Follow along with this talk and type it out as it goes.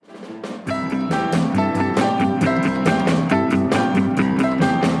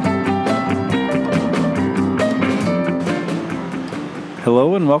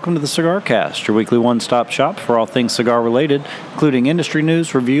Hello and welcome to the CigarCast, your weekly one-stop shop for all things cigar-related, including industry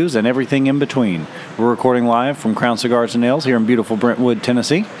news, reviews, and everything in between. We're recording live from Crown Cigars and Nails here in beautiful Brentwood,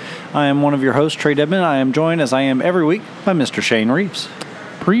 Tennessee. I am one of your hosts, Trae Dedman. I am joined, as I am every week, by Mr. Shane Reeves.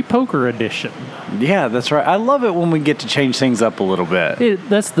 Pre-poker edition. Yeah, that's right. I love it when we get to change things up a little bit.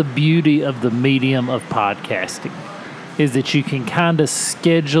 That's the beauty of the medium of podcasting, is that you can kind of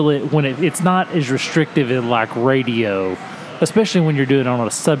schedule it when it's not as restrictive in like radio, especially when you're doing it on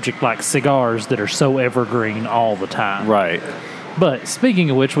a subject like cigars that are so evergreen all the time. Right. But speaking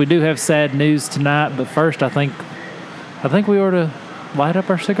of which, we do have sad news tonight. But first, I think we ought to light up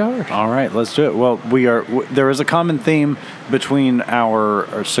our cigars. All right, let's do it. Well, there is a common theme between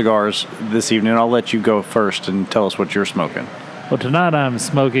our cigars this evening. I'll let you go first and tell us what you're smoking. Well, tonight I'm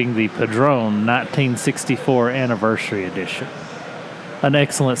smoking the Padron 1964 Anniversary Edition. An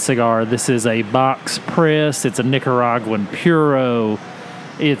excellent cigar. This is a box press. It's a Nicaraguan Puro.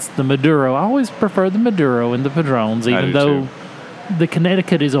 It's the Maduro. I always prefer the Maduro in the Padrones, even though the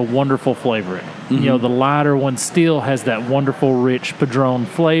Connecticut is a wonderful flavor in it. Mm-hmm. You know, the lighter one still has that wonderful, rich Padron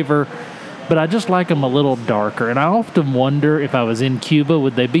flavor, but I just like them a little darker. And I often wonder if I was in Cuba,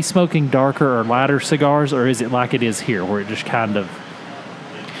 would they be smoking darker or lighter cigars, or is it like it is here, where it just kind of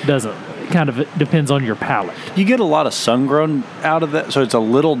depends on your palate. You get a lot of sun-grown out of that, so it's a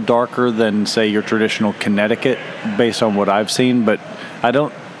little darker than, say, your traditional Connecticut, based on what I've seen, but I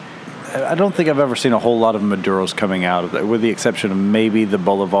don't think I've ever seen a whole lot of Maduros coming out of it, with the exception of maybe the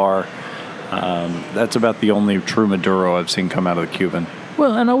Bolivar. That's about the only true Maduro I've seen come out of the Cuban.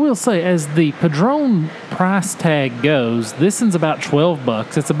 Well, and I will say, as the Padron price tag goes, this one's about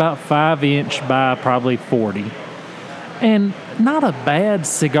 $12. It's about 5-inch by probably 40. And not a bad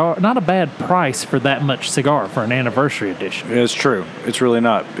cigar, not a bad price for that much cigar for an anniversary edition. It's true. It's really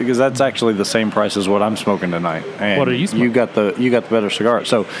not, because that's actually the same price as what I'm smoking tonight. And what are you smoking? You got the better cigar.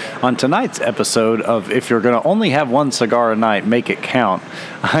 So on tonight's episode of If You're Going to Only Have One Cigar a Night, Make It Count,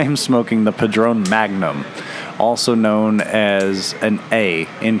 I'm smoking the Padron Magnum, also known as an A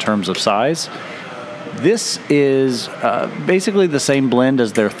in terms of size. This is basically the same blend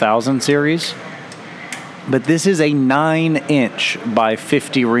as their 1000 series, but this is a 9-inch by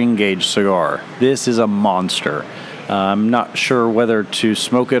 50 ring gauge cigar. This is a monster. I'm not sure whether to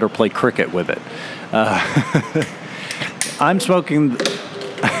smoke it or play cricket with it. I'm smoking,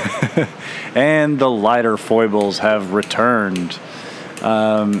 and the lighter foibles have returned.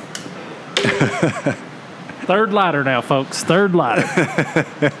 Third lighter now, folks. Third lighter.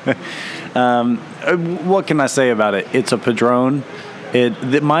 What can I say about it? It's a Padron.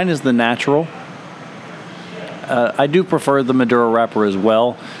 Mine is the natural. I do prefer the Maduro wrapper as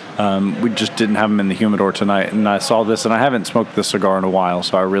well. We just didn't have them in the humidor tonight, and I saw this, and I haven't smoked this cigar in a while,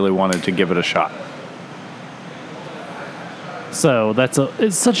 so I really wanted to give it a shot. So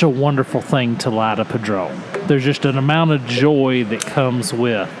it's such a wonderful thing to light a Padron. There's just an amount of joy that comes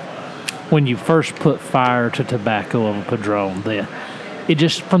with when you first put fire to tobacco of a Padron. It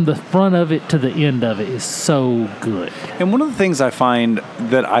just, from the front of it to the end of it, is so good. And one of the things I find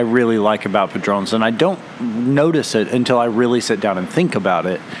that I really like about Padrones, and I don't notice it until I really sit down and think about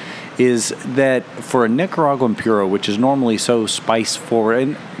it, is that for a Nicaraguan Puro, which is normally so spice forward,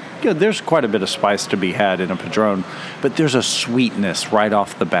 and there's quite a bit of spice to be had in a Padron, but there's a sweetness right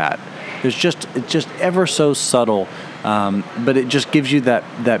off the bat. It's just ever so subtle, but it just gives you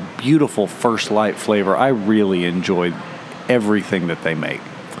that beautiful first light flavor. I really enjoy everything that they make.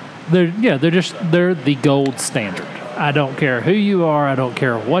 They're the gold standard. I don't care who you are, I don't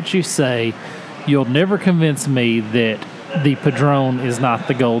care what you say, you'll never convince me that the Padron is not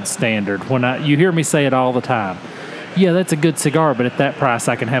the gold standard. You hear me say it all the time. Yeah, that's a good cigar, but at that price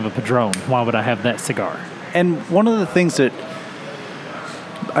I can have a Padron. Why would I have that cigar? And one of the things that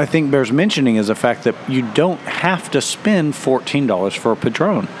I think bears mentioning is the fact that you don't have to spend $14 for a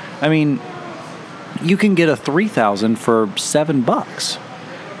Padron. I mean, you can get a 3,000 for $7.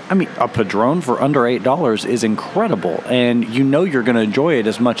 I mean, a Padron for under $8 is incredible, and you're going to enjoy it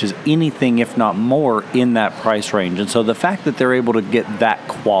as much as anything, if not more, in that price range. And so the fact that they're able to get that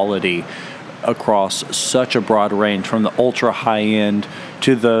quality across such a broad range, from the ultra high end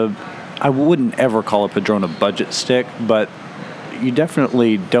to I wouldn't ever call a Padron a budget stick, but you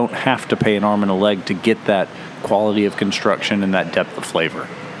definitely don't have to pay an arm and a leg to get that quality of construction and that depth of flavor.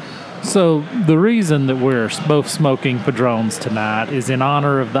 So the reason that we're both smoking Padrones tonight is in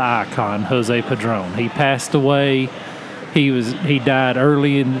honor of the icon, Jose Padron. He passed away. He died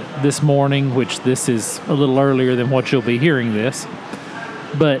early this morning, which this is a little earlier than what you'll be hearing this.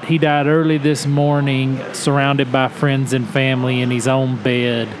 But he died early this morning, surrounded by friends and family in his own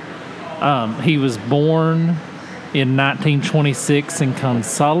bed. He was born in 1926 in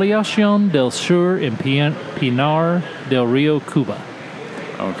Consolación del Sur in Pinar del Rio, Cuba.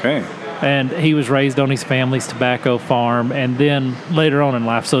 Okay. And he was raised on his family's tobacco farm, and then later on in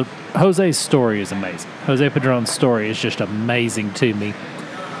life. So Jose's story is amazing. Jose Padron's story is just amazing to me.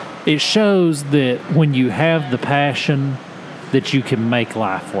 It shows that when you have the passion, that you can make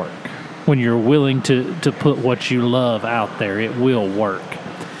life work. When you're willing to put what you love out there, it will work.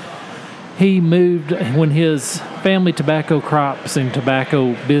 He moved when his family tobacco crops and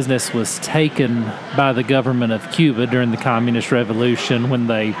tobacco business was taken by the government of Cuba during the Communist Revolution, when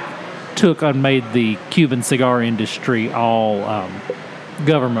they took and made the Cuban cigar industry all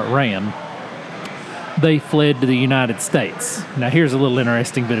government ran. They fled to the United States. Now here's a little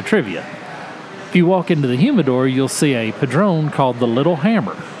interesting bit of trivia. If you walk into the humidor, you'll see a Padron called the Little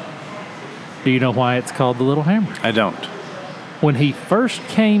Hammer. Do you know why it's called the Little Hammer? I don't. When he first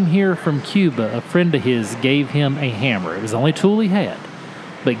came here from Cuba, a friend of his gave him a hammer. It was the only tool he had,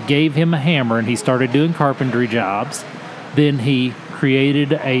 but gave him a hammer, and he started doing carpentry jobs. Then he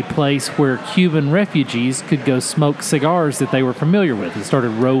created a place where Cuban refugees could go smoke cigars that they were familiar with. He started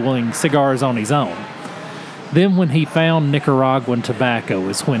rolling cigars on his own. Then when he found Nicaraguan tobacco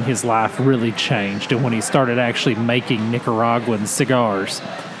is when his life really changed, and when he started actually making Nicaraguan cigars.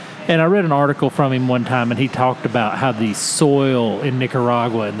 And I read an article from him one time, and he talked about how the soil in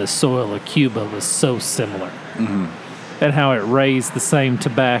Nicaragua and the soil of Cuba was so similar, and how it raised the same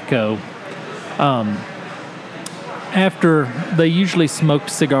tobacco. After they usually smoked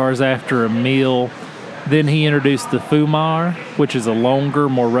cigars after a meal, then he introduced the fumar, which is a longer,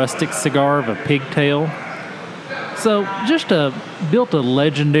 more rustic cigar of a pigtail. So just built a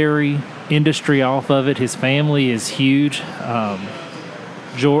legendary industry off of it. His family is huge.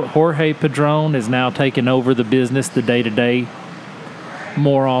 Jorge Padron is now taking over the business, the day-to-day,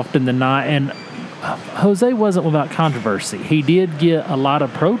 more often than not. And Jose wasn't without controversy. He did get a lot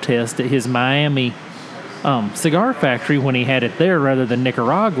of protest at his Miami cigar factory when he had it there rather than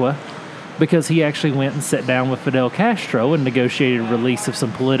Nicaragua, because he actually went and sat down with Fidel Castro and negotiated release of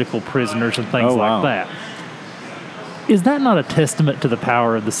some political prisoners and things like that. Is that not a testament to the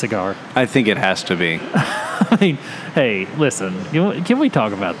power of the cigar? I think it has to be. I mean, hey, listen, can we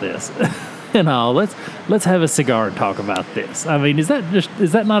talk about this? Let's have a cigar and talk about this. I mean, is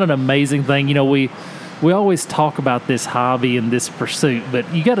that not an amazing thing? You know, we always talk about this hobby and this pursuit,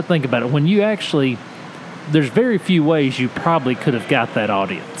 but you got to think about it. When you actually, there's very few ways you probably could have got that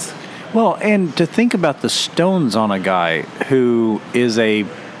audience. Well, and to think about the stones on a guy who is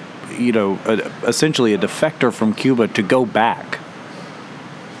essentially a defector from Cuba to go back,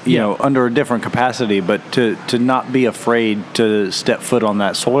 you know, under a different capacity, but to not be afraid to step foot on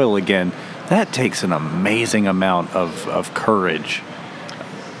that soil again, that takes an amazing amount of courage.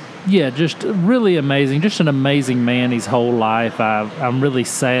 Yeah, just really amazing. Just an amazing man his whole life. I'm really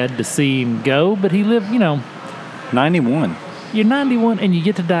sad to see him go, but he lived, 91. You're 91 and you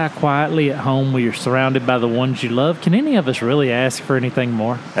get to die quietly at home where you're surrounded by the ones you love. Can any of us really ask for anything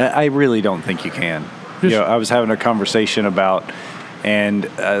more? I really don't think you can. I was having a conversation about, and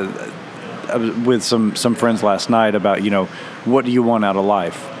with some friends last night about, what do you want out of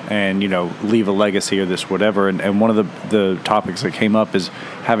life? And, leave a legacy or this, whatever. And one of the topics that came up is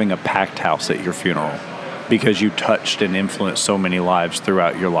having a packed house at your funeral, because you touched and influenced so many lives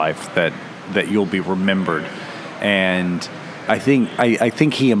throughout your life that you'll be remembered. And I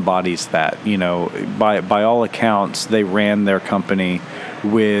think he embodies that. By all accounts, they ran their company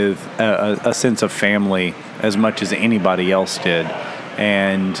with a sense of family as much as anybody else did.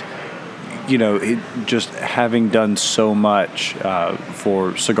 And, just having done so much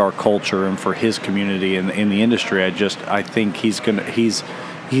for cigar culture and for his community and in the industry, I think he's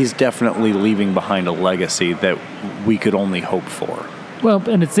definitely leaving behind a legacy that we could only hope for. Well,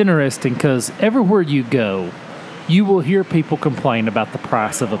 and it's interesting because everywhere you go, you will hear people complain about the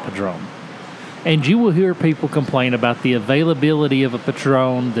price of a Padron. And you will hear people complain about the availability of a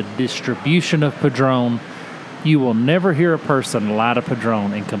Padron, the distribution of Padron. You will never hear a person light a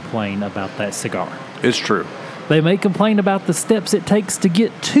Padron and complain about that cigar. It's true. They may complain about the steps it takes to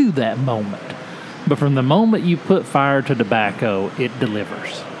get to that moment. But from the moment you put fire to tobacco, it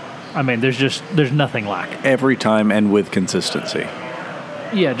delivers. I mean, there's nothing like it. Every time and with consistency.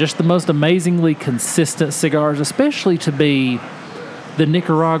 Yeah, just the most amazingly consistent cigars, especially to be the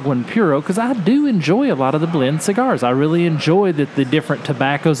Nicaraguan Puro, because I do enjoy a lot of the blend cigars. I really enjoy that the different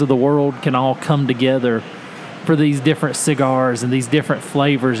tobaccos of the world can all come together for these different cigars and these different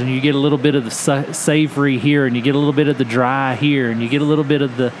flavors, and you get a little bit of the savory here, and you get a little bit of the dry here, and you get a little bit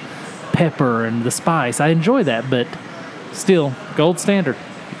of the pepper and the spice. I enjoy that, but still, gold standard.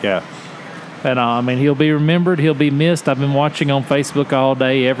 Yeah. And I mean, he'll be remembered. He'll be missed. I've been watching on Facebook all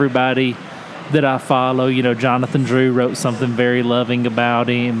day. Everybody that I follow, you know, Jonathan Drew wrote something very loving about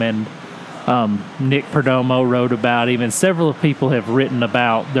him, and Nick Perdomo wrote about him, and several people have written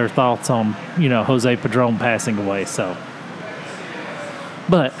about their thoughts on, you know, Jose Padron passing away. So,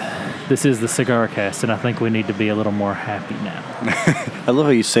 but this is the CigarCast, and I think we need to be a little more happy now. I love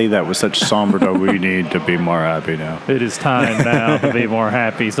how you say that with such somber. We need to be more happy now. It is time now to be more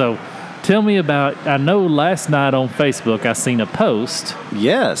happy. So, tell me about, I know last night on Facebook I seen a post.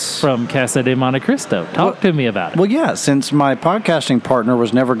 Yes. From Casa de Monte Cristo. Talk to me about it. Well, yeah, since my podcasting partner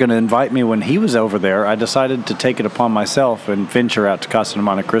was never going to invite me when he was over there, I decided to take it upon myself and venture out to Casa de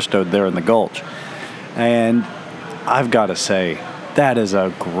Monte Cristo there in the Gulch. And I've got to say, that is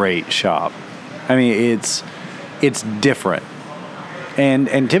a great shop. I mean, it's different.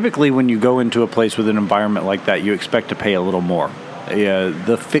 And typically when you go into a place with an environment like that, you expect to pay a little more.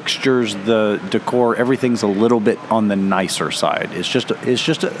 The fixtures, the decor, everything's a little bit on the nicer side. It's just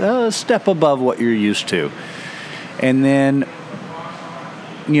a step above what you're used to. And then,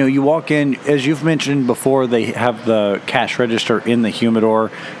 you know, you walk in, as you've mentioned before, they have the cash register in the humidor,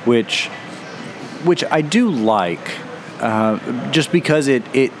 which I do like, just because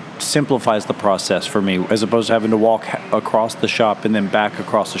it simplifies the process for me, as opposed to having to walk across the shop and then back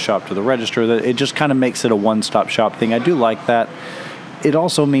across the shop to the register. That it just kind of makes it a one-stop shop thing. I do like that. It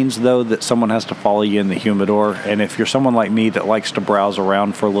also means, though, that someone has to follow you in the humidor, and if you're someone like me that likes to browse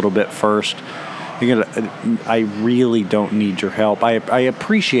around for a little bit first, I really don't need your help. I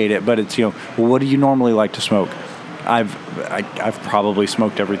appreciate it, but it's, you know, well, what do you normally like to smoke? I've probably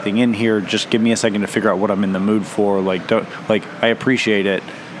smoked everything in here. Just give me a second to figure out what I'm in the mood for. I appreciate it.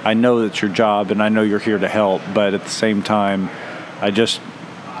 I know that's your job, and I know you're here to help, but at the same time, I'm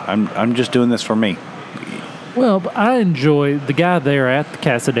just doing this for me. Well, I enjoy the guy there at the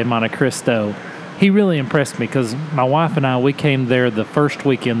Casa de Monte Cristo. He really impressed me because my wife and I, we came there the first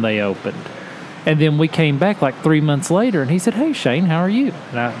weekend they opened. And then we came back like 3 months later, and he said, "Hey, Shane, how are you?"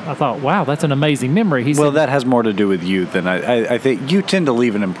 And I thought, wow, that's an amazing memory. He said, that has more to do with you than I think. You tend to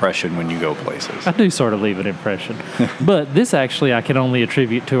leave an impression when you go places. I do sort of leave an impression. But this actually I can only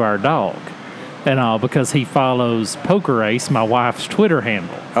attribute to our dog. And all because he follows Poker Ace, my wife's Twitter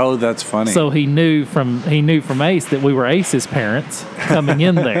handle. Oh, that's funny. So he knew from Ace that we were Ace's parents coming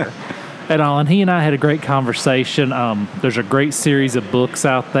in there. And he and I had a great conversation. There's a great series of books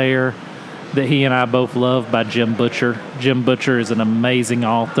out there that he and I both love by Jim Butcher. Jim Butcher is an amazing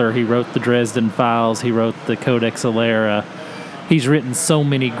author. He wrote the Dresden Files. He wrote the Codex Alera. He's written so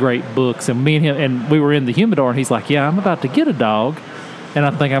many great books. And me and him, and we were in the humidor, and he's like, "Yeah, I'm about to get a dog, and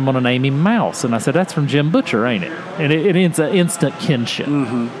I think I'm going to name him Mouse." And I said, "That's from Jim Butcher, ain't it?" And it's an instant kinship.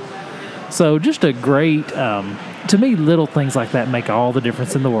 Mm-hmm. So just a great, to me, little things like that make all the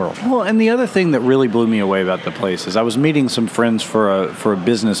difference in the world. Well, and the other thing that really blew me away about the place is I was meeting some friends for a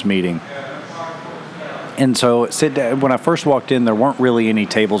business meeting. And so when I first walked in, there weren't really any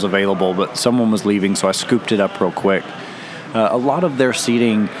tables available, but someone was leaving, so I scooped it up real quick. A lot of their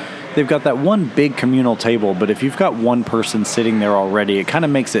seating, they've got that one big communal table, but if you've got one person sitting there already, it kind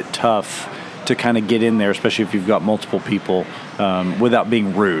of makes it tough to kind of get in there, especially if you've got multiple people, without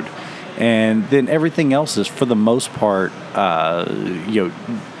being rude. And then everything else is, for the most part,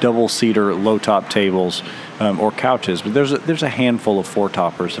 double-seater, low-top tables or couches. But there's a handful of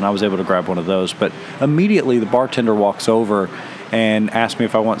four-toppers, and I was able to grab one of those. But immediately the bartender walks over and asks me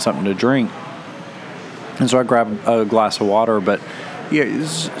if I want something to drink. And so I grab a glass of water. But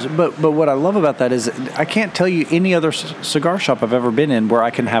what I love about that is I can't tell you any other cigar shop I've ever been in where I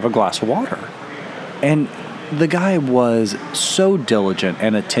can have a glass of water. And the guy was so diligent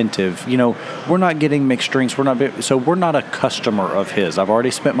and attentive. You know, we're not getting mixed drinks. We're not a customer of his. I've already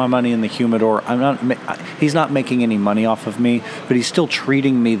spent my money in the humidor. He's not making any money off of me, but he's still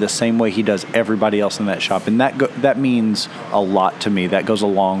treating me the same way he does everybody else in that shop, and that means a lot to me. That goes a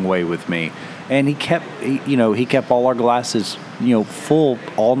long way with me. And he kept all our glasses, full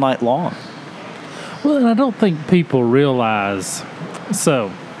all night long. Well, and I don't think people realize so.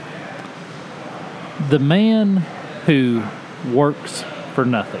 The man who works for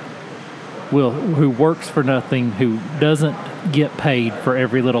nothing, who doesn't get paid for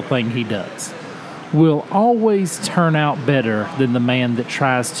every little thing he does, will always turn out better than the man that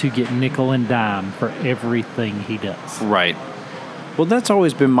tries to get nickel and dime for everything he does. Right. Well, that's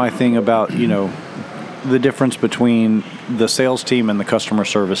always been my thing about, the difference between the sales team and the customer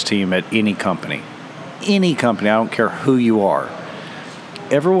service team at any company. Any company, I don't care who you are.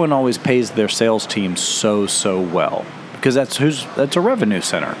 Everyone always pays their sales team so well because that's a revenue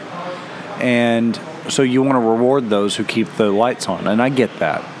center, and so you want to reward those who keep the lights on, and I get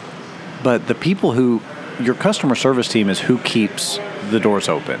that. But the people your customer service team is who keeps the doors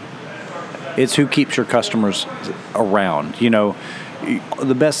open. It's who keeps your customers around.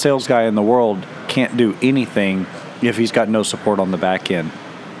 The best sales guy in the world can't do anything if he's got no support on the back end.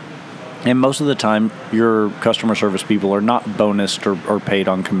 And most of the time, your customer service people are not bonused or paid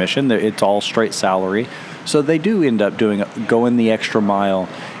on commission. It's all straight salary. So they do end up going the extra mile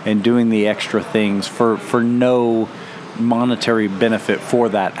and doing the extra things for no monetary benefit for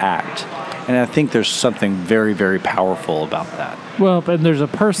that act. And I think there's something very, very powerful about that. Well, and there's a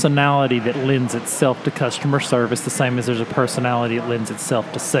personality that lends itself to customer service, the same as there's a personality that lends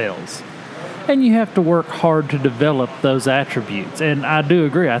itself to sales. And you have to work hard to develop those attributes. And I do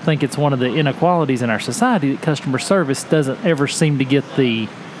agree. I think it's one of the inequalities in our society that customer service doesn't ever seem to get the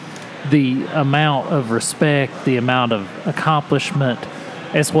amount of respect, the amount of accomplishment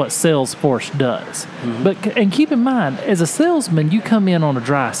as what Salesforce does. Mm-hmm. And keep in mind, as a salesman, you come in on a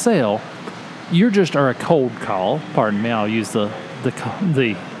dry sale, or a cold call. Pardon me, I'll use the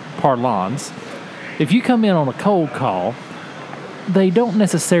parlance. If you come in on a cold call, they don't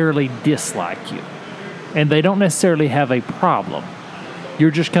necessarily dislike you, and they don't necessarily have a problem.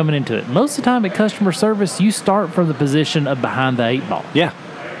 You're just coming into it. Most of the time at customer service, you start from the position of behind the 8 ball. Yeah.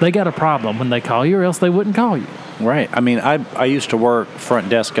 They got a problem when they call you, or else they wouldn't call you. Right. I mean, I used to work front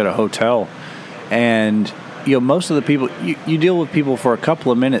desk at a hotel, and most of the people, you deal with people for a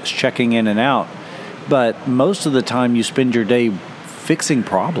couple of minutes checking in and out, but most of the time you spend your day fixing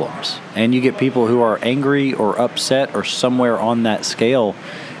problems, and you get people who are angry or upset or somewhere on that scale,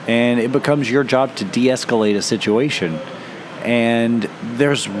 and it becomes your job to de-escalate a situation. And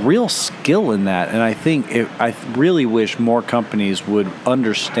there's real skill in that, and I really wish more companies would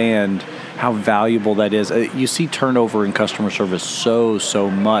understand how valuable that is. You see turnover in customer service so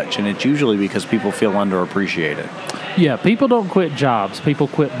much, and it's usually because people feel underappreciated. Yeah, people don't quit jobs. People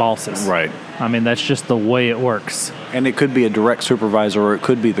quit bosses. Right. I mean, that's just the way it works. And it could be a direct supervisor, or it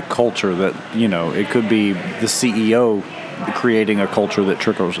could be the culture that, it could be the CEO creating a culture that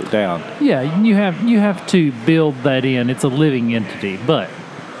trickles it down. Yeah, you have to build that in. It's a living entity. But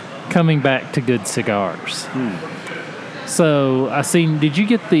coming back to good cigars. So did you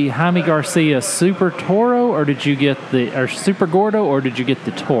get the Jaime Garcia Super Toro, or did you get or Super Gordo, or did you get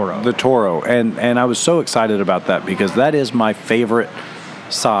the Toro? The Toro, and I was so excited about that because that is my favorite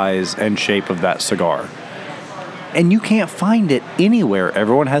size and shape of that cigar. And you can't find it anywhere.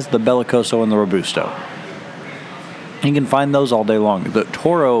 Everyone has the Bellicoso and the Robusto. You can find those all day long. The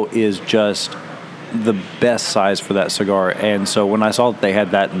Toro is just the best size for that cigar, and so when I saw that they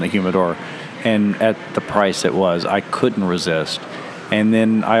had that in the humidor, and at the price it was, I couldn't resist. And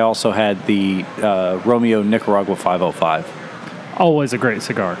then I also had the Romeo Nicaragua 505. Always a great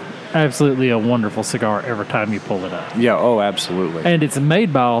cigar. Absolutely a wonderful cigar every time you pull it up. Yeah, oh, absolutely. And it's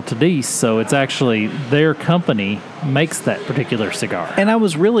made by Altadis, so it's actually their company makes that particular cigar. And I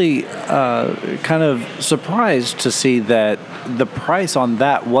was really kind of surprised to see that the price on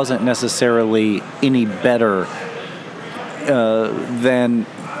that wasn't necessarily any better than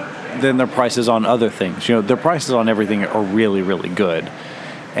their prices on other things. Their prices on everything are really, really good.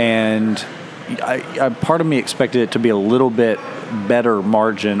 And I part of me expected it to be a little bit better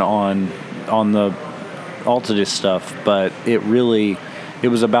margin on the Altadis stuff, but it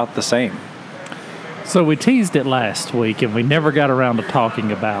was about the same. So we teased it last week, and we never got around to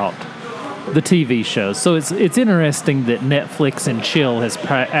talking about the TV shows. So it's interesting that Netflix and chill has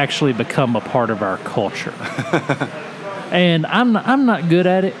actually become a part of our culture. And I'm not good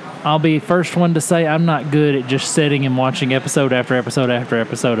at it. I'll be the first one to say I'm not good at just sitting and watching episode after episode after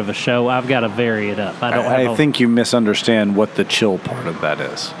episode of a show. I've got to vary it up. I think you misunderstand what the chill part of that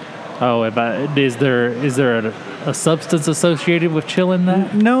is. Oh, is there a substance associated with chill in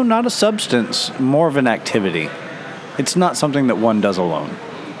that? No, not a substance. More of an activity. It's not something that one does alone.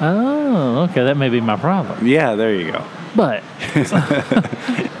 Oh, okay. That may be my problem. Yeah, there you go. But,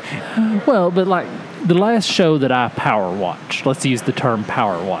 but like the last show that I power watched, let's use the term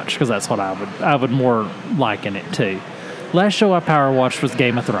power watch because that's what I would more liken it to. Last show I power watched was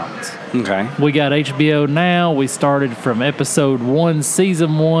Game of Thrones. Okay. We got HBO now. We started from episode 1,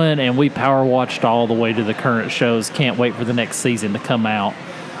 season 1, and we power watched all the way to the current shows. Can't wait for the next season to come out.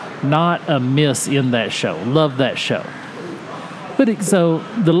 Not a miss in that show. Love that show. So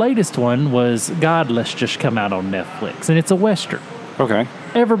the latest one was Godless, just come out on Netflix, and it's a Western. Okay.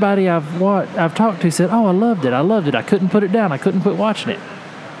 Everybody I've talked to said, "Oh, I loved it. I couldn't put it down. I couldn't quit watching it."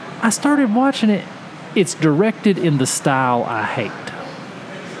 I started watching it. It's directed in the style I hate.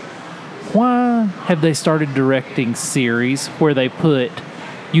 Why have they started directing series where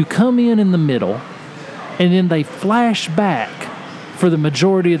you come in the middle, and then they flash back for the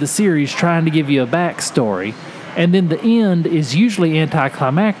majority of the series trying to give you a backstory. And then the end is usually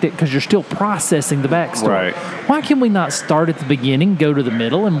anticlimactic because you're still processing the backstory. Right. Why can we not start at the beginning, go to the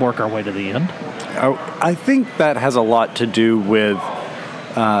middle, and work our way to the end? I think that has a lot to do with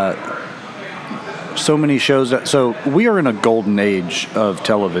so many shows. So we are in a golden age of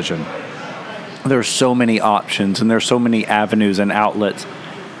television. There's so many options and there's so many avenues and outlets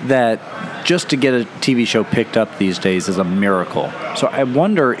that just to get a TV show picked up these days is a miracle. So I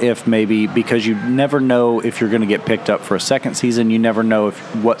wonder if maybe because you never know if you're going to get picked up for a second season, you never know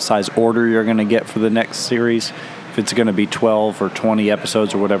what size order you're going to get for the next series, if it's going to be 12 or 20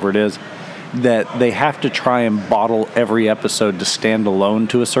 episodes or whatever it is, that they have to try and bottle every episode to stand alone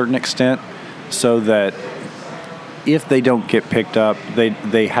to a certain extent so that if they don't get picked up,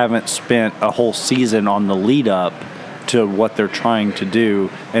 they haven't spent a whole season on the lead up to what they're trying to do,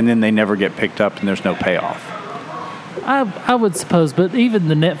 and then they never get picked up and there's no payoff. I would suppose, but even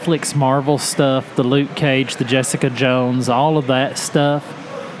the Netflix Marvel stuff, the Luke Cage, the Jessica Jones, all of that stuff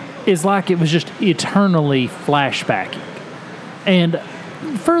is like it was just eternally flashbacking. And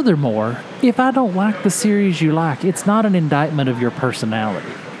furthermore, if I don't like the series you like, it's not an indictment of your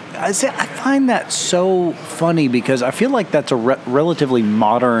personality. I find that so funny because I feel like that's a relatively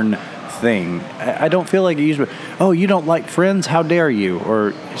modern thing. I don't feel like it used to be, oh, you don't like Friends? How dare you?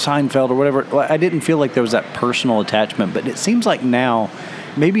 Or Seinfeld or whatever. I didn't feel like there was that personal attachment, but it seems like now,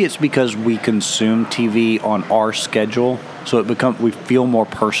 maybe it's because we consume TV on our schedule, so we feel more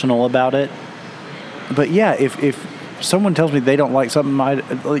personal about it. But yeah, if someone tells me they don't like something,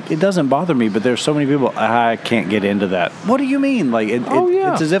 it doesn't bother me, but there's so many people, I can't get into that. What do you mean?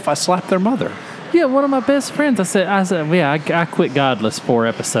 It's as if I slapped their mother. Yeah, one of my best friends, I said, I quit Godless 4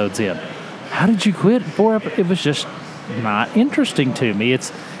 episodes in. How did you quit 4 episodes? It was just not interesting to me.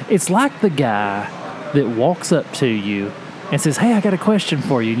 It's like the guy that walks up to you and says, hey, I got a question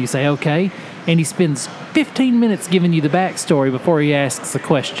for you. And you say, okay. And he spends 15 minutes giving you the backstory before he asks the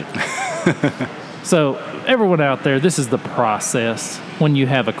question. So everyone out there, this is the process when you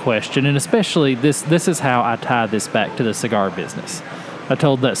have a question. And especially this is how I tie this back to the cigar business. I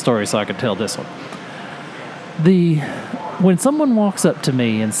told that story so I could tell this one. When someone walks up to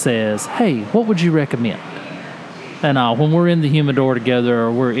me and says, hey, what would you recommend? And when we're in the humidor together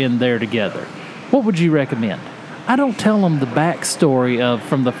or we're in there together, what would you recommend? I don't tell them the backstory of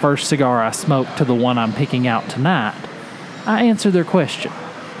from the first cigar I smoked to the one I'm picking out tonight. I answer their question.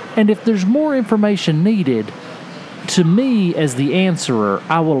 And if there's more information needed, to me as the answerer,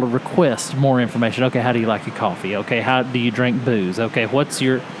 I will request more information. Okay, how do you like your coffee? Okay, how do you drink booze? Okay, what's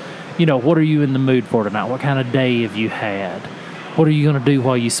your, what are you in the mood for tonight? What kind of day have you had? What are you going to do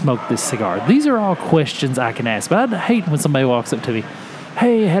while you smoke this cigar? These are all questions I can ask. But I hate when somebody walks up to me,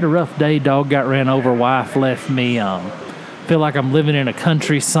 hey, I had a rough day, dog got ran over, wife left me, feel like I'm living in a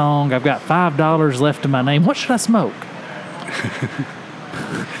country song, I've got $5 left in my name, what should I smoke?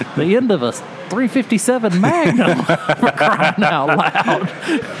 The end of a 357 Magnum, for crying out loud.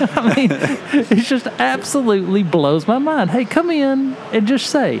 I mean, it just absolutely blows my mind. Hey, come in and just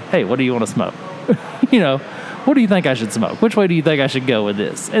say, hey, what do you want to smoke? What do you think I should smoke? Which way do you think I should go with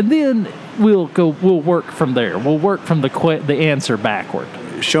this? And then we'll work from there. We'll work from the answer backward.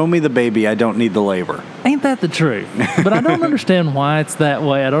 Show me the baby, I don't need the labor. Ain't that the truth? But I don't understand why it's that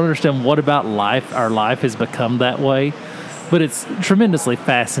way. I don't understand what about our life has become that way. But it's tremendously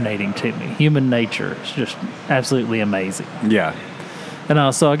fascinating to me. Human nature is just absolutely amazing. Yeah.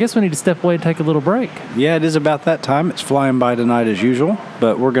 And so I guess we need to step away and take a little break. Yeah, it is about that time. It's flying by tonight as usual.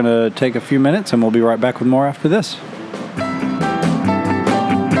 But we're going to take a few minutes, and we'll be right back with more after this.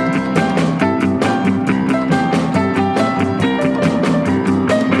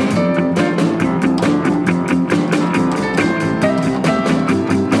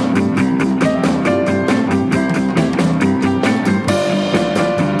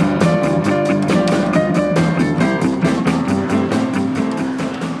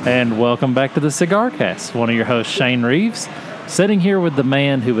 And welcome back to the CigarCast. One of your hosts, Shane Reeves, sitting here with the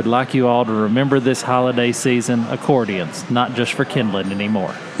man who would like you all to remember this holiday season, accordions, not just for kindling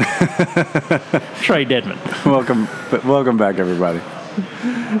anymore. Trae Dedman. Welcome back, everybody.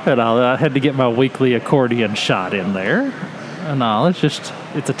 And I had to get my weekly accordion shot in there. And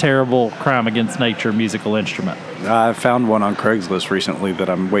it's a terrible crime against nature musical instrument. I found one on Craigslist recently that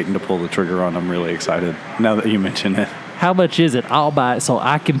I'm waiting to pull the trigger on. I'm really excited now that you mention it. How much is it? I'll buy it so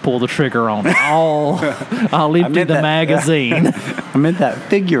I can pull the trigger on it. I'll empty the magazine. I meant that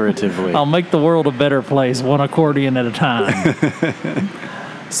figuratively. I'll make the world a better place, one accordion at a time.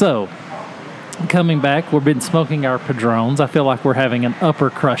 So, coming back, we've been smoking our Padrones. I feel like we're having an upper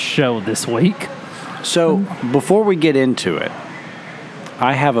crust show this week. So, before we get into it,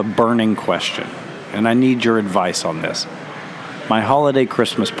 I have a burning question, and I need your advice on this. My holiday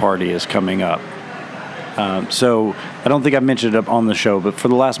Christmas party is coming up. So I don't think I mentioned it on the show, but for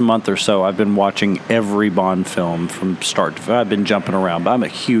the last month or so, I've been watching every Bond film from start to finish. I've been jumping around, but I'm a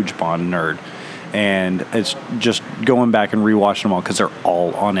huge Bond nerd. And it's just going back and rewatching them all because they're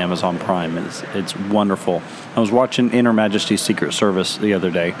all on Amazon Prime. It's wonderful. I was watching Her Majesty's Secret Service the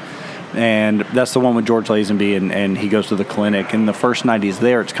other day, and that's the one with George Lazenby, and he goes to the clinic. And the first night he's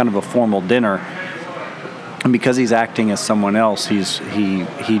there, it's kind of a formal dinner. And because he's acting as someone else,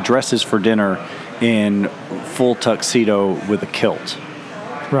 he dresses for dinner in full tuxedo with a kilt.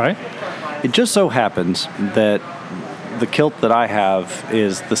 Right. It just so happens that the kilt that I have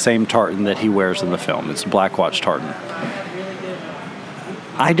is the same tartan that he wears in the film. It's a Black Watch tartan.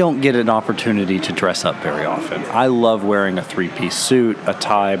 I don't get an opportunity to dress up very often. I love wearing a three-piece suit, a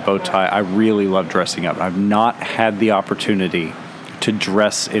tie, bow tie. I really love dressing up. I've not had the opportunity to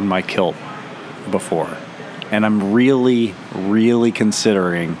dress in my kilt before. And I'm really, really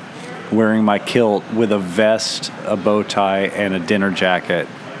considering wearing my kilt with a vest, a bow tie, and a dinner jacket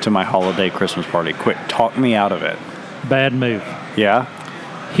to my holiday Christmas party. Quick, talk me out of it. Bad move. Yeah?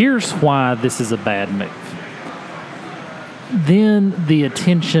 Here's why this is a bad move. Then the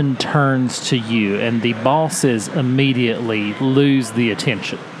attention turns to you, and the bosses immediately lose the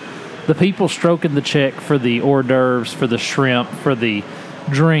attention. The people stroking the check for the hors d'oeuvres, for the shrimp, for the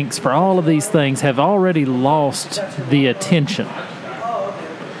drinks, for all of these things have already lost the attention.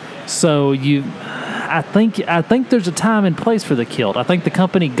 So I think there's a time and place for the kilt. I think the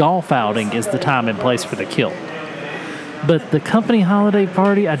company golf outing is the time and place for the kilt. But the company holiday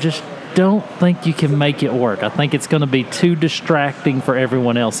party, I just don't think you can make it work. I think it's going to be too distracting for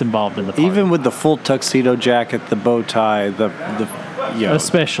everyone else involved in the party. Even with the full tuxedo jacket, the bow tie,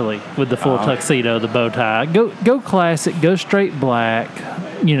 especially with the full tuxedo, the bow tie. Go classic, go straight black,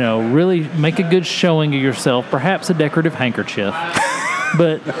 really make a good showing of yourself, perhaps a decorative handkerchief.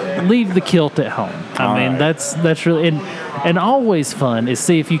 But leave the kilt at home. I mean, that's really and always fun is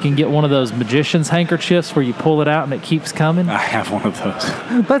see if you can get one of those magician's handkerchiefs where you pull it out and it keeps coming. I have one of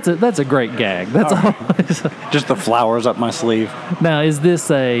those. That's a great gag. That's always just the flowers up my sleeve. Now, is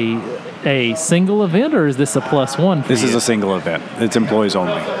this a single event or is this a +1 for This you? is a single event. It's employees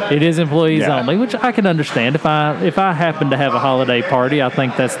only. It is employees only, which I can understand. If I happen to have a holiday party, I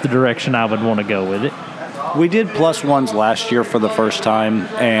think that's the direction I would want to go with it. We did +1s last year for the first time,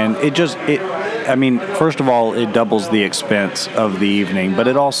 and first of all, it doubles the expense of the evening, but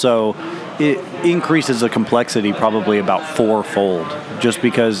it increases the complexity probably about fourfold, just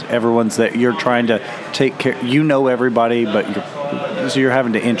because everyone's that you're trying to take care, everybody, but you're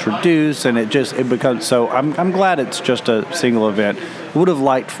having to introduce, and it becomes so. I'm glad it's just a single event. Would have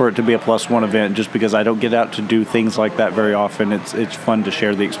liked for it to be a +1 event, just because I don't get out to do things like that very often. It's fun to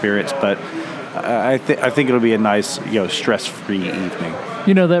share the experience, but I think it'll be a nice, stress-free evening.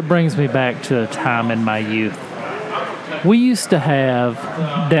 That brings me back to a time in my youth. We used to have,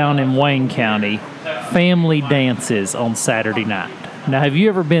 down in Wayne County, family dances on Saturday night. Now, have you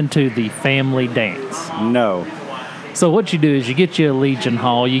ever been to the family dance? No. So what you do is you get you a Legion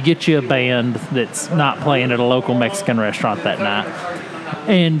Hall, you get you a band that's not playing at a local Mexican restaurant that night,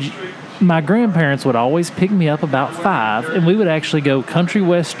 and my grandparents would always pick me up about 5, and we would actually go country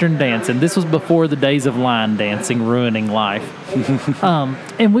western dancing. This was before the days of line dancing ruining life.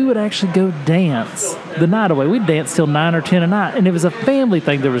 And we would actually go dance the night away. We'd dance till 9 or 10 a night, and it was a family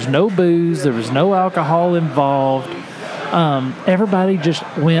thing. There was no booze. There was no alcohol involved. Everybody just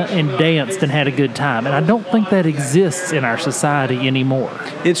went and danced and had a good time, and I don't think that exists in our society anymore.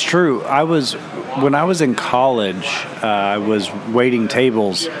 It's true. When I was in college, I was waiting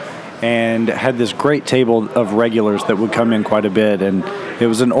tables and had this great table of regulars that would come in quite a bit. And it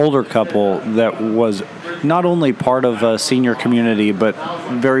was an older couple that was not only part of a senior community, but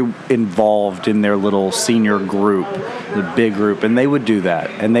very involved in their little senior group, the big group. And they would do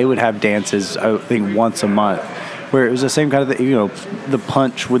that. And they would have dances, I think, once a month, where it was the same kind of thing, the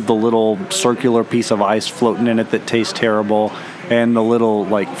punch with the little circular piece of ice floating in it that tastes terrible, and the little,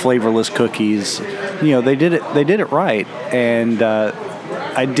 flavorless cookies. They did it right. And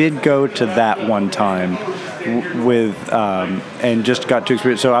I did go to that one time and just got to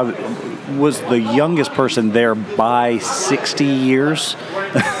experience. So I was the youngest person there by 60 years.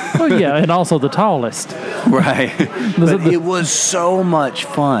 Well, yeah, and also the tallest. Right. But it was so much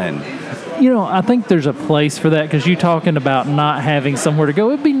fun. I think there's a place for that, because you're talking about not having somewhere to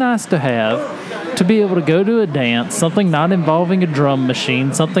go. It'd be nice to be able to go to a dance, something not involving a drum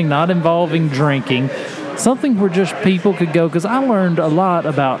machine, something not involving drinking, something where just people could go, because I learned a lot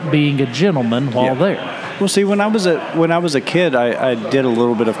about being a gentleman while there. Well, see, when I was a kid, I did a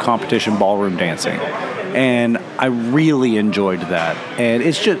little bit of competition ballroom dancing, and I really enjoyed that. And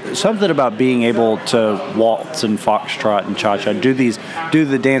it's just something about being able to waltz and foxtrot and cha-cha, do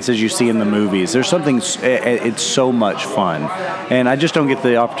the dances you see in the movies. There's something, it's so much fun, and I just don't get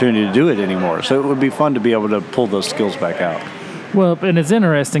the opportunity to do it anymore. So it would be fun to be able to pull those skills back out. Well, and it's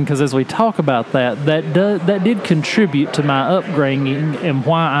interesting because as we talk about that did contribute to my upbringing and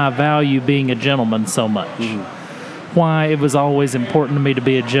why I value being a gentleman so much. Why it was always important to me to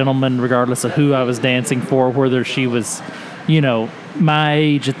be a gentleman regardless of who I was dancing for, whether she was, my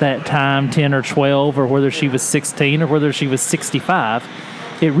age at that time, 10 or 12, or whether she was 16 or whether she was 65.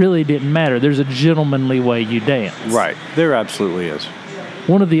 It really didn't matter. There's a gentlemanly way you dance. Right. There absolutely is.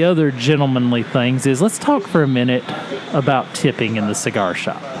 One of the other gentlemanly things is let's talk for a minute about tipping in the cigar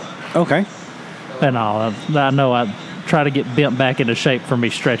shop. Okay. And I know I try to get bent back into shape for me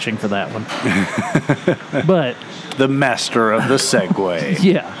stretching for that one. But the master of the segue.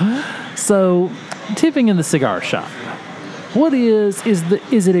 Yeah. So tipping in the cigar shop. What is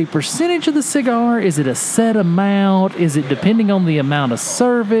it a percentage of the cigar? Is it a set amount? Is it depending on the amount of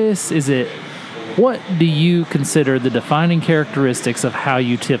service? What do you consider the defining characteristics of how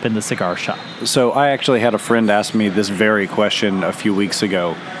you tip in the cigar shop? So I actually had a friend ask me this very question a few weeks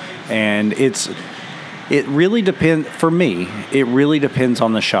ago, and it really depends. For me, it really depends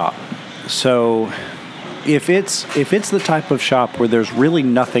on the shop. So if it's the type of shop where there's really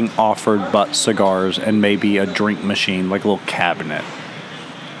nothing offered but cigars and maybe a drink machine, like a little cabinet,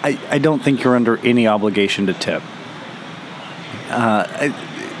 I don't think you're under any obligation to tip.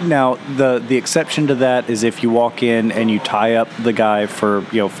 Now, the exception to that is if you walk in and you tie up the guy for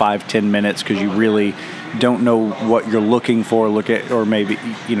 5-10 minutes because you really don't know what you're looking for. Or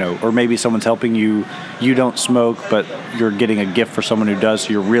maybe someone's helping you. You don't smoke, but you're getting a gift for someone who does.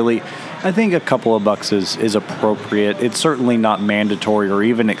 So I think a couple of bucks is appropriate. It's certainly not mandatory or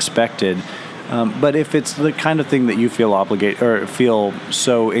even expected. But if it's the kind of thing that you feel obligated or feel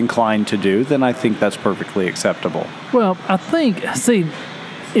so inclined to do, then I think that's perfectly acceptable. Well,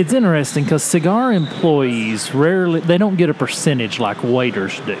 it's interesting because cigar employees they don't get a percentage like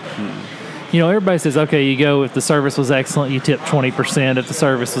waiters do. Everybody says, okay, you go, if the service was excellent, you tip 20%. If the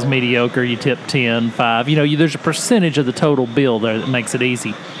service was mediocre, you tip 10, 5. There's a percentage of the total bill there that makes it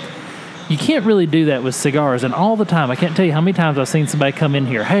easy. You can't really do that with cigars. And all the time, I can't tell you how many times I've seen somebody come in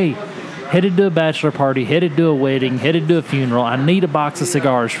here, hey, headed to a bachelor party, headed to a wedding, headed to a funeral. I need a box of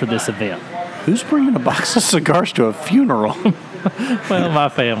cigars for this event. Who's bringing a box of cigars to a funeral? Well, my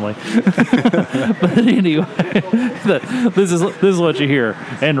family. But anyway, this is what you hear.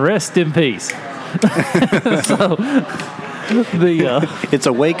 And rest in peace. So it's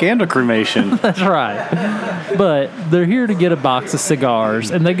a wake and a cremation. That's right. But they're here to get a box of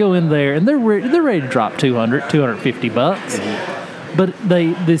cigars, and they go in there and they're ready to drop $250. But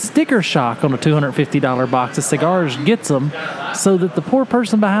the sticker shock on a $250 box of cigars gets them so that the poor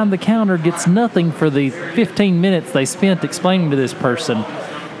person behind the counter gets nothing for the 15 minutes they spent explaining to this person,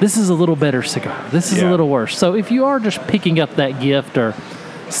 this is a little better cigar. This is a little worse. So if you are just picking up that gift or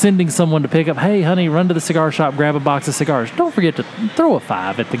sending someone to pick up, hey, honey, run to the cigar shop, grab a box of cigars, don't forget to throw a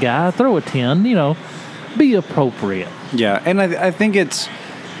 5 at the guy, throw a 10, be appropriate. Yeah, and I think it's...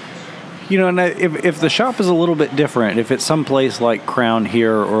 and if the shop is a little bit different, if it's someplace like Crown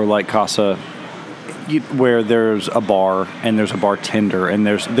here or like Casa, where there's a bar and there's a bartender and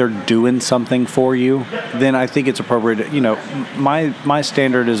they're doing something for you, then I think it's appropriate. My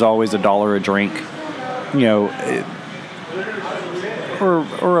standard is always $1 a drink,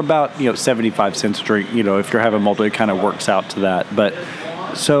 or about 75 cents a drink. If you're having multiple, it kind of works out to that. But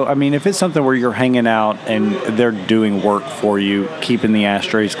so, if it's something where you're hanging out and they're doing work for you, keeping the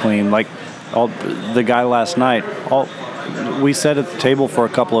ashtrays clean, like the guy last night, we sat at the table for a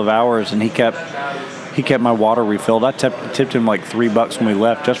couple of hours and he kept my water refilled. I tipped him like $3 when we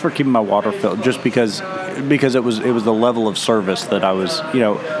left just for keeping my water filled, just because it was the level of service that I was,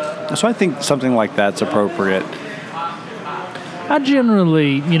 so I think something like that's appropriate. I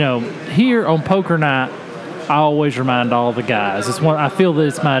generally, here on poker night, I always remind all the guys. I feel that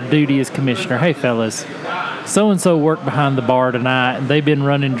it's my duty as commissioner. Hey, fellas, so-and-so worked behind the bar tonight, and they've been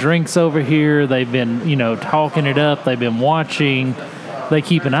running drinks over here. They've been, talking it up. They've been watching. They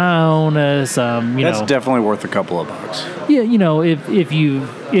keep an eye on us. That's definitely worth a couple of bucks. Yeah,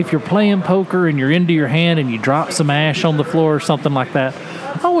 if you're playing poker and you're into your hand and you drop some ash on the floor or something like that,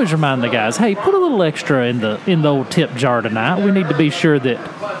 I always remind the guys, hey, put a little extra in the old tip jar tonight. We need to be sure that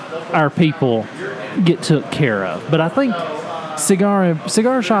our people get took care of. But I think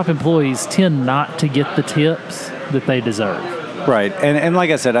cigar shop employees tend not to get the tips that they deserve. Right. And like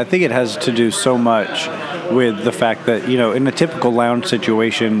I said, I think it has to do so much with the fact that, in a typical lounge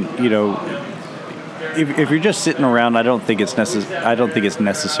situation, if you're just sitting around, I don't think it's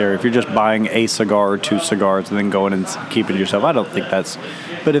necessary. If you're just buying a cigar or 2 cigars and then going and keeping it yourself, I don't think that's.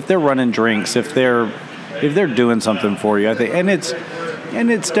 But if they're running drinks, if they're doing something for you, I think, and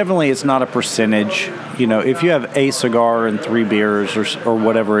it's definitely, it's not a percentage. If you have a cigar and 3 beers or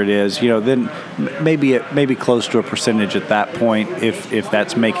whatever it is, then maybe close to a percentage at that point if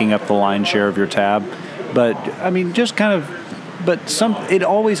that's making up the lion's share of your tab. But I mean, just kind of. But it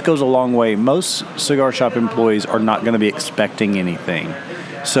always goes a long way. Most cigar shop employees are not going to be expecting anything.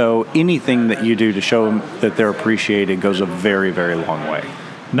 So anything that you do to show them that they're appreciated goes a very, very long way.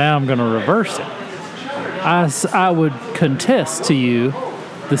 Now I'm going to reverse it. I would contest to you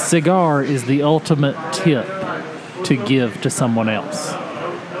the cigar is the ultimate tip to give to someone else.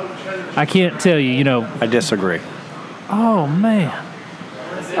 I can't tell you, I disagree. Oh, man.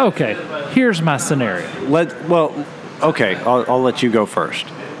 Okay, here's my scenario. Okay, I'll let you go first.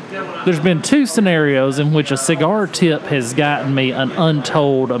 There's been 2 scenarios in which a cigar tip has gotten me an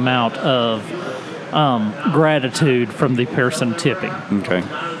untold amount of gratitude from the person tipping. Okay.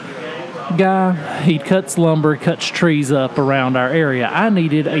 Guy, he cuts lumber, cuts trees up around our area. I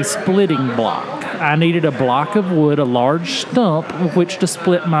needed a splitting block. I needed a block of wood, a large stump with which to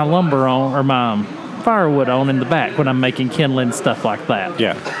split my lumber on, or my firewood on in the back when I'm making kindling, stuff like that.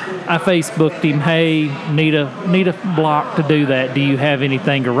 Yeah. I Facebooked him, hey, need a block to do that. Do you have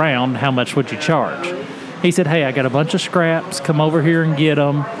anything around? How much would you charge? He said, hey, I got a bunch of scraps. Come over here and get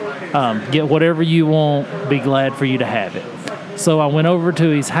them. Get whatever you want. Be glad for you to have it. So I went over to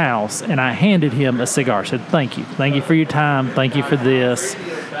his house and I handed him a cigar. I said, thank you. Thank you for your time. Thank you for this.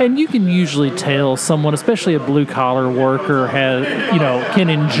 And you can usually tell someone, especially a blue-collar worker, can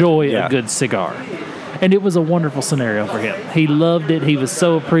enjoy a good cigar. And it was a wonderful scenario for him. He loved it. He was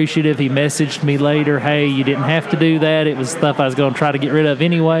so appreciative. He messaged me later, hey, you didn't have to do that. It was stuff I was going to try to get rid of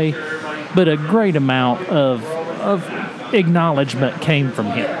anyway. But a great amount of acknowledgement came from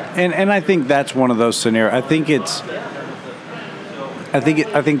him. And I think that's one of those scenarios. I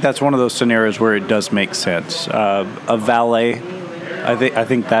think that's one of those scenarios where it does make sense. A valet, I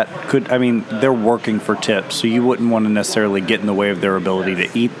think that could. I mean, they're working for tips, so you wouldn't want to necessarily get in the way of their ability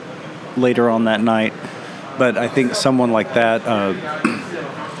to eat later on that night. But I think someone like that,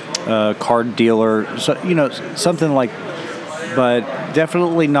 card dealer, something like. But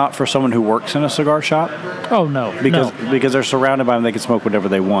definitely not for someone who works in a cigar shop. Oh no, because they're surrounded by them, they can smoke whatever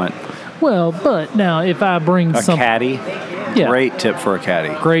they want. Well, but now if I bring a caddy, great tip for a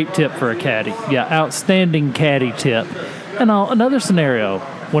caddy. Great tip for a caddy. Yeah, outstanding caddy tip. And another scenario,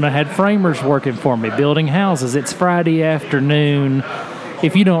 when I had framers working for me, building houses, it's Friday afternoon.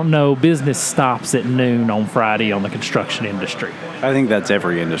 If you don't know, business stops at noon on Friday on the construction industry. I think that's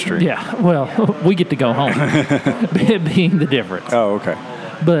every industry. Yeah, well, we get to go home, being the difference. Oh, okay.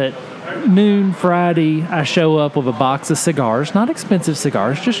 But noon Friday, I show up with a box of cigars, not expensive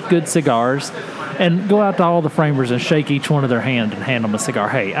cigars, just good cigars, and go out to all the framers and shake each one of their hand and hand them a cigar.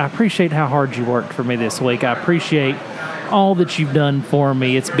 Hey, I appreciate how hard you worked for me this week. I appreciate all that you've done for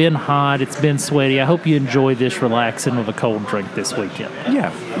me. It's been hot. It's been sweaty. I hope you enjoy this relaxing with a cold drink this weekend.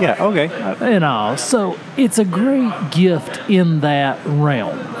 Yeah, okay. And all. So it's a great gift in that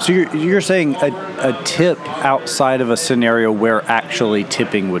realm. So you're saying a tip outside of a scenario where actually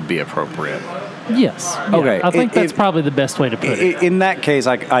tipping would be appropriate? Yes. Yeah. Okay. I think that's probably the best way to put it. In that case,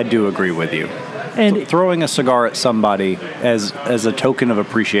 I do agree with you. And throwing a cigar at somebody as a token of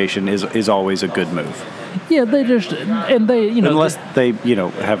appreciation is always a good move. Yeah, unless they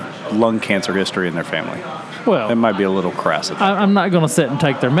have lung cancer history in their family. Well, it might be a little crass. I'm not going to sit and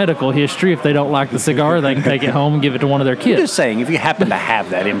take their medical history. If they don't like the cigar, they can take it home and give it to one of their kids. I'm just saying, if you happen to have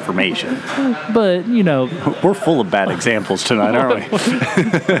that information. But, we're full of bad examples tonight, aren't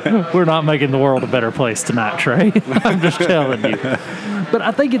we? We're not making the world a better place tonight, Trey. I'm just telling you. But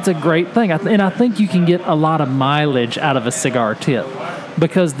I think it's a great thing. And I think you can get a lot of mileage out of a cigar tip.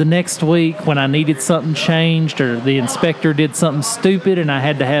 Because the next week when I needed something changed or the inspector did something stupid and I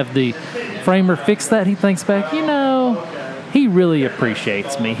had to have the framer fix that, he thinks back, he really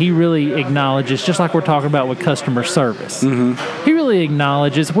appreciates me. He really acknowledges, just like we're talking about with customer service. Mm-hmm. He really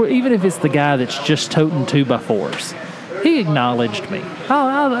acknowledges, even if it's the guy that's just toting 2x4s. He acknowledged me.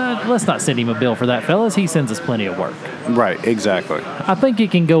 Let's not send him a bill for that, fellas. He sends us plenty of work. Right, exactly. I think it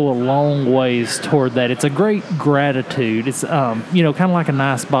can go a long ways toward that. It's a great gratitude. It's, kind of like a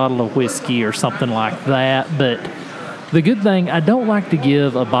nice bottle of whiskey or something like that. But the good thing, I don't like to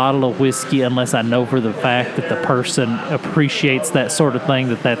give a bottle of whiskey unless I know for the fact that the person appreciates that sort of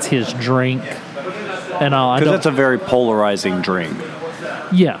thing, that's his drink. And all. Because that's a very polarizing drink.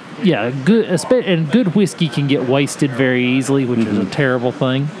 Yeah. Good, and good whiskey can get wasted very easily, which is a terrible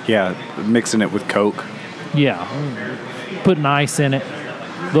thing. Yeah, mixing it with Coke. Yeah, putting ice in it.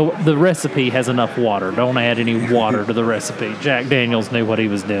 The recipe has enough water. Don't add any water to the recipe. Jack Daniels knew what he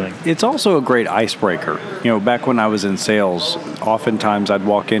was doing. It's also a great icebreaker. Back when I was in sales, oftentimes I'd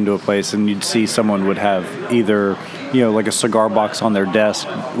walk into a place and you'd see someone would have either, like a cigar box on their desk,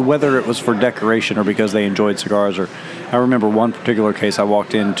 whether it was for decoration or because they enjoyed cigars. Or I remember one particular case, I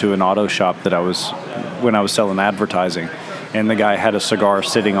walked into an auto shop when I was selling advertising, and the guy had a cigar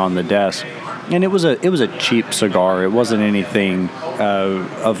sitting on the desk. And it was a cheap cigar. It wasn't anything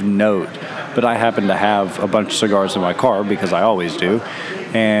of note, but I happened to have a bunch of cigars in my car because I always do.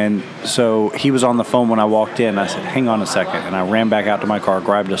 And so he was on the phone when I walked in. I said, "Hang on a second," and I ran back out to my car,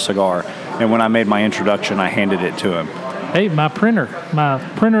 grabbed a cigar, and when I made my introduction, I handed it to him. Hey, my printer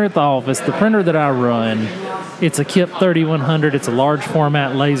at the office, the printer that I run, it's a KIP 3100. It's a large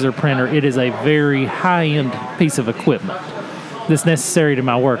format laser printer. It is a very high-end piece of equipment that's necessary to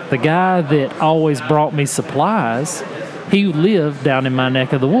my work. The guy that always brought me supplies, he lived down in my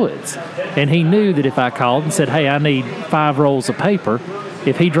neck of the woods. And he knew that if I called and said, "Hey, I need 5 rolls of paper,"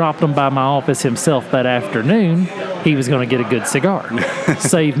 if he dropped them by my office himself that afternoon, he was going to get a good cigar.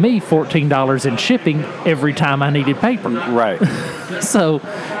 Save me $14 in shipping every time I needed paper. Right. So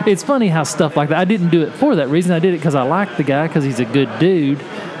it's funny how stuff like that, I didn't do it for that reason. I did it because I liked the guy, because he's a good dude,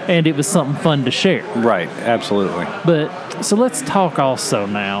 and it was something fun to share. Right, absolutely. But so let's talk also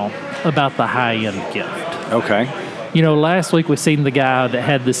now about the high-end gift. Okay. Last week we seen the guy that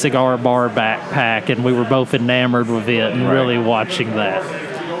had the cigar bar backpack, and we were both enamored with it and really watching that.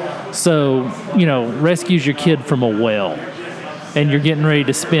 So, rescues your kid from a well, and you're getting ready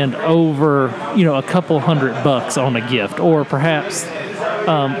to spend over, a couple $100 on a gift, or perhaps,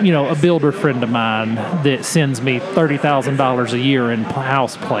 a builder friend of mine that sends me $30,000 a year in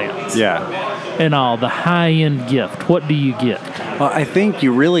house plants. Yeah. And all the high-end gift. What do you get? Well, I think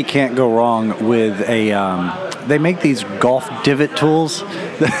you really can't go wrong with they make these golf divot tools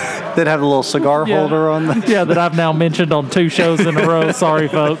that have a little cigar holder on them. Yeah, that I've now mentioned on 2 shows in a row. Sorry,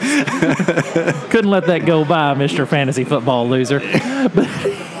 folks. Couldn't let that go by, Mr. Fantasy Football Loser. But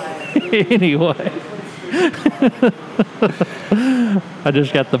anyway. I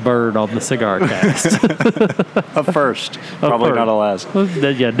just got the bird on the CigarCast. A first. Probably not a last.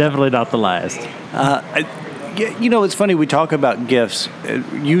 Yeah, definitely not the last. It's funny. We talk about gifts,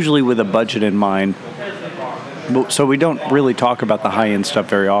 usually with a budget in mind. So we don't really talk about the high-end stuff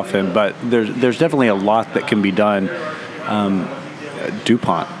very often, but there's definitely a lot that can be done.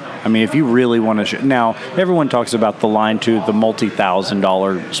 DuPont. I mean, if you really want to... Now, everyone talks about the line 2, the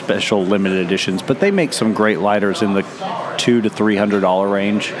multi-$1,000 special limited editions, but they make some great lighters in the $200 to $300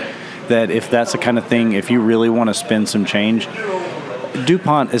 range that if that's the kind of thing, if you really want to spend some change,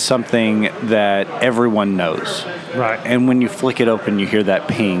 DuPont is something that everyone knows. Right. And when you flick it open, you hear that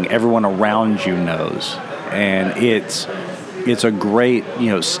ping. Everyone around you knows. And it's a great,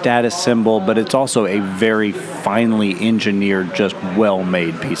 status symbol, but it's also a very finely engineered, just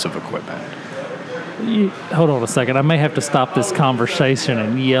well-made piece of equipment. Hold on a second. I may have to stop this conversation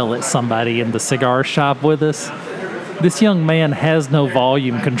and yell at somebody in the cigar shop with us. This young man has no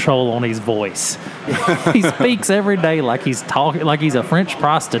volume control on his voice. He speaks every day like he's talking, like he's a French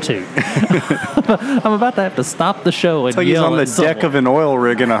prostitute. I'm about to have to stop the show and yell at someone. He's on the deck of an oil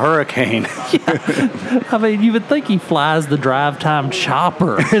rig in a hurricane. Yeah. I mean, you would think he flies the drive time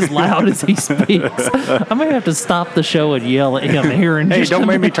chopper as loud as he speaks. I may have to stop the show and yell at him here in Hey, just don't a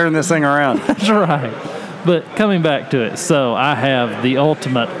make me minute. turn this thing around. That's right. But coming back to it, so I have the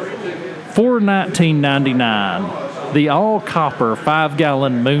ultimate for $19.99. The all-copper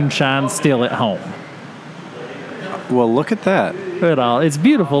 5-gallon moonshine still at home. Well, look at that. It's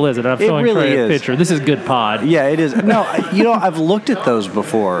beautiful, isn't it? I'm showing really Trae a is. picture. This is good pod. Yeah, it is. No, I've looked at those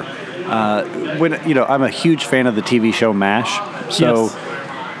before. I'm a huge fan of the TV show MASH. So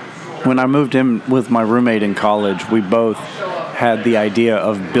Yes. when I moved in with my roommate in college, we both had the idea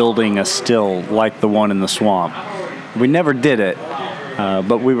of building a still like the one in the swamp. We never did it.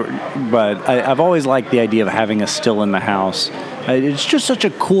 But I've always liked the idea of having a still in the house. It's just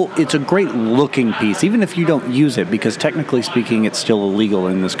it's a great looking piece, even if you don't use it, because technically speaking, it's still illegal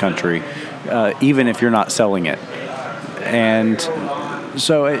in this country, even if you're not selling it. And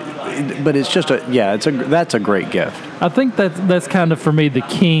so, but it's just that's a great gift. I think that's kind of, for me, the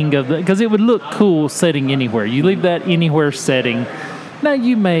king of because it would look cool setting anywhere. You leave that anywhere setting. Now,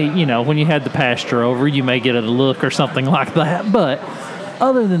 you may, when you had the pasture over, you may get a look or something like that. But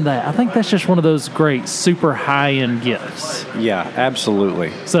other than that, I think that's just one of those great super high-end gifts. Yeah,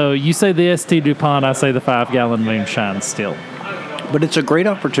 absolutely. So you say the ST DuPont, I say the 5-gallon moonshine still. But it's a great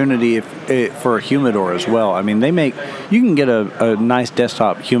opportunity for a humidor as well. I mean, you can get a nice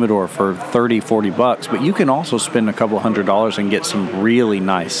desktop humidor for $30-$40, but you can also spend a couple $100 and get some really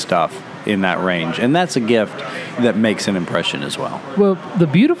nice stuff in that range. And that's a gift that makes an impression as well. Well, the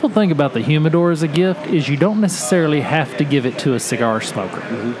beautiful thing about the humidor as a gift is you don't necessarily have to give it to a cigar smoker.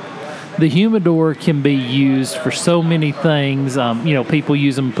 Mm-hmm. The humidor can be used for so many things. People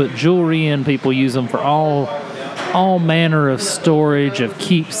use them to put jewelry in. People use them for all manner of storage, of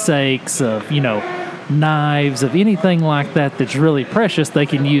keepsakes, of knives, of anything like that that's really precious. They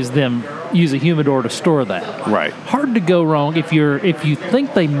can use a humidor to store that. Right. Hard to go wrong if you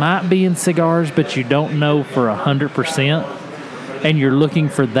think they might be in cigars, but you don't know for 100%, and you're looking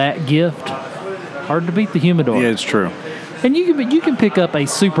for that gift. Hard to beat the humidor. Yeah, it's true. And you can pick up a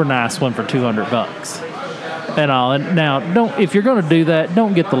super nice one for $200. And all. And now, if you're going to do that,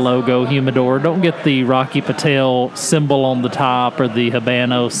 don't get the logo humidor. Don't get the Rocky Patel symbol on the top or the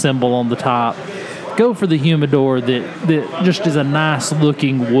Habano symbol on the top. Go for the humidor that just is a nice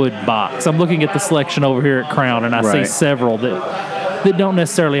looking wood box. I'm looking at the selection over here at Crown, and I see several that don't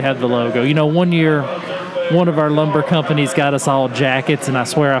necessarily have the logo. One year, one of our lumber companies got us all jackets, and I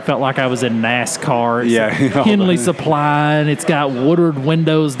swear I felt like I was in NASCAR. It's Henley Supply, and it's got Woodward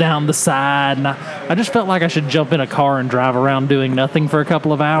windows down the side, and I just felt like I should jump in a car and drive around doing nothing for a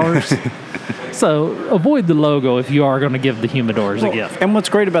couple of hours. So avoid the logo if you are going to give the humidors a gift. And what's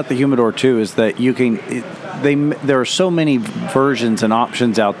great about the humidor too is that there are so many versions and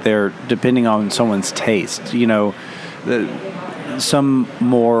options out there depending on someone's taste. Some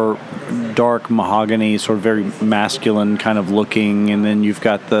more dark mahogany, sort of very masculine kind of looking, and then you've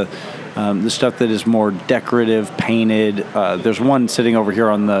got the stuff that is more decorative, painted. There's one sitting over here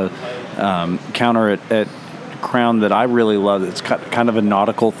on the counter at Crown that I really love. It's got kind of a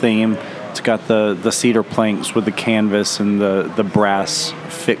nautical theme. It's got the cedar planks with the canvas and the brass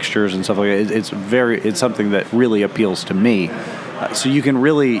fixtures and stuff like that. It's something that really appeals to me. So you can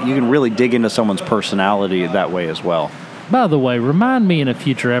really dig into someone's personality that way as well. By the way, remind me in a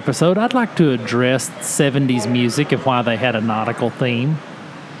future episode, I'd like to address 70s music and why they had a nautical theme.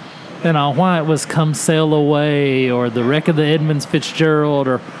 Why it was Come Sail Away or The Wreck of the Edmund Fitzgerald,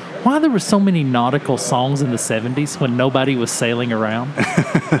 or why there were so many nautical songs in the 70s when nobody was sailing around.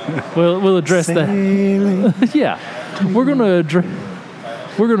 We'll address that. Yeah, we're going to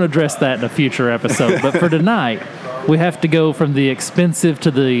address that in a future episode. But for tonight, we have to go from the expensive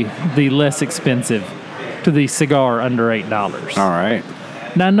to the less expensive, to the cigar under $8. All right.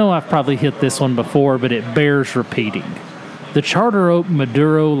 Now, I know I've probably hit this one before, but it bears repeating. The Charter Oak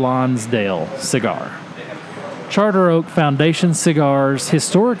Maduro Lonsdale cigar. Charter Oak Foundation Cigars,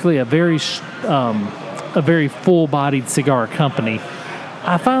 historically a very full-bodied cigar company.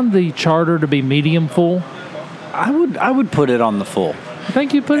 I find the Charter to be medium full. I would put it on the full. I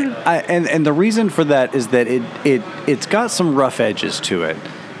think you put it. And the reason for that is that it's got some rough edges to it.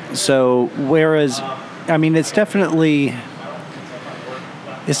 So whereas, it's definitely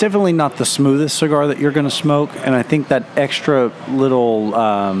not the smoothest cigar that you're going to smoke, and I think that extra little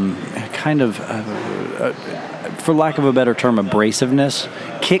for lack of a better term, abrasiveness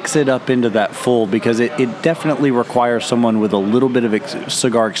kicks it up into that full, because it definitely requires someone with a little bit of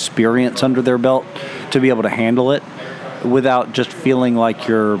cigar experience under their belt to be able to handle it without just feeling like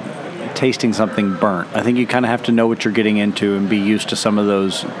you're tasting something burnt. I think you kind of have to know what you're getting into and be used to some of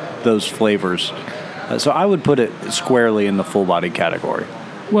those flavors. So I would put it squarely in the full body category.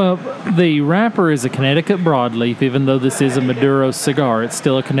 Well, the wrapper is a Connecticut broadleaf. Even though this is a Maduro cigar, it's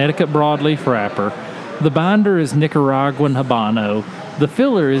still a Connecticut broadleaf wrapper. The binder is Nicaraguan Habano. The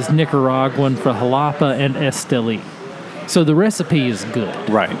filler is Nicaraguan for Jalapa and Esteli. So the recipe is good.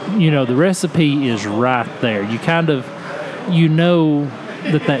 Right. The recipe is right there. You kind of,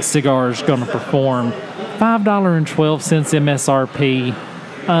 that cigar is going to perform. $5.12 MSRP.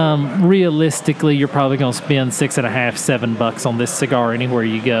 Realistically, you're probably going to spend $6.50-$7 on this cigar anywhere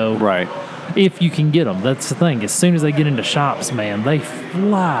you go. Right. If you can get them. That's the thing. As soon as they get into shops, man, they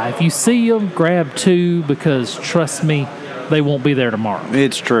fly. If you see them, grab two, because trust me, they won't be there tomorrow.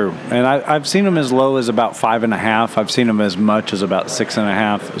 It's true. And I've seen them as low as about 5.5. I've seen them as much as about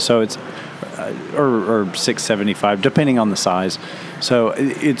 6.5. So it's or $6.75, depending on the size. So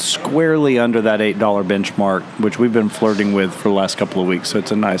it's squarely under that $8 benchmark, which we've been flirting with for the last couple of weeks. So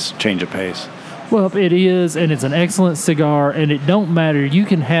it's a nice change of pace. Well, it is, and it's an excellent cigar, and it don't matter. You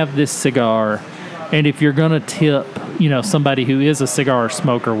can have this cigar, and if you're going to tip, somebody who is a cigar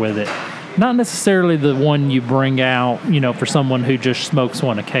smoker with it, not necessarily the one you bring out, for someone who just smokes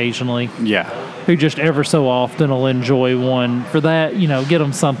one occasionally. Yeah. Who just ever so often will enjoy one. For that, get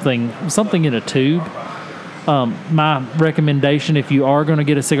them something in a tube. My recommendation, if you are going to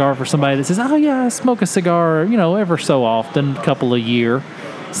get a cigar for somebody that says, oh, yeah, I smoke a cigar, ever so often, a couple a year,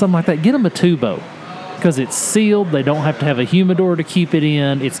 something like that, get them a tubo. Because it's sealed, they don't have to have a humidor to keep it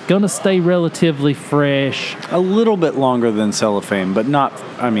in. It's going to stay relatively fresh. A little bit longer than cellophane, but not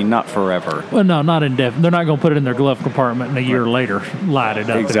forever. Well, no, not indefinite. They're not going to put it in their glove compartment and a year later light it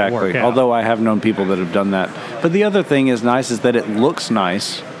up. Exactly. And work out. Although I have known people that have done that. But the other thing is nice is that it looks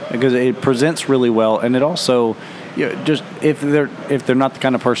nice because it presents really well, and it also, just if they're not the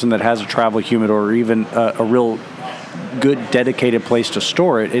kind of person that has a travel humidor or even a real good dedicated place to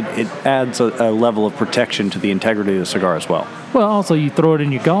store it, it adds a level of protection to the integrity of the cigar as well. Well, also you throw it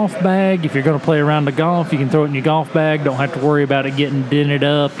in your golf bag. If you're going to play around the golf, you can throw it in your golf bag. Don't have to worry about it getting dented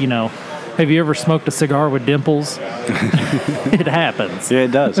up. Have you ever smoked a cigar with dimples? It happens. Yeah,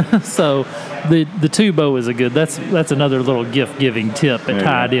 it does. So the tubo is that's another little gift giving tip that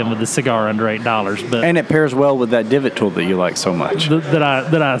tied in with the cigar under $8. But and it pairs well with that divot tool that you like so much. That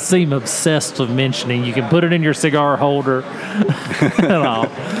I seem obsessed with mentioning. You can put it in your cigar holder.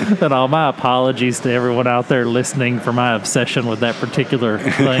 and all my apologies to everyone out there listening for my obsession with that particular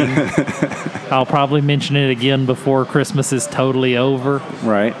thing. I'll probably mention it again before Christmas is totally over.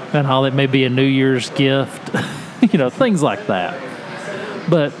 Right. And how it may be a New Year's gift. Things like that.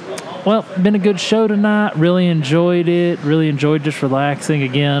 But, well, been a good show tonight. Really enjoyed it. Really enjoyed just relaxing.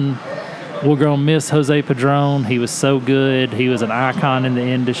 Again, we're going to miss Jose Padron. He was so good. He was an icon in the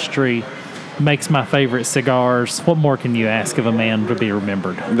industry. Makes my favorite cigars. What more can you ask of a man to be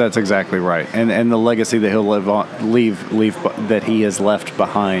remembered? That's exactly right. And the legacy that he'll leave that he has left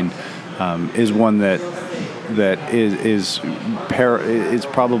behind is one that is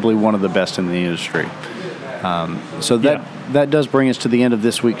probably one of the best in the industry. So that does bring us to the end of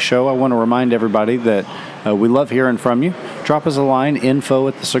this week's show. I want to remind everybody that we love hearing from you. Drop us a line,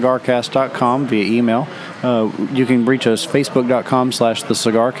 info@thecigarcast.com via email. You can reach us,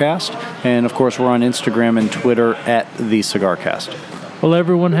 facebook.com/thecigarcast. And, of course, we're on Instagram and Twitter @thecigarcast. Well,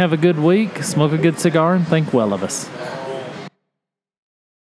 everyone have a good week. Smoke a good cigar and think well of us.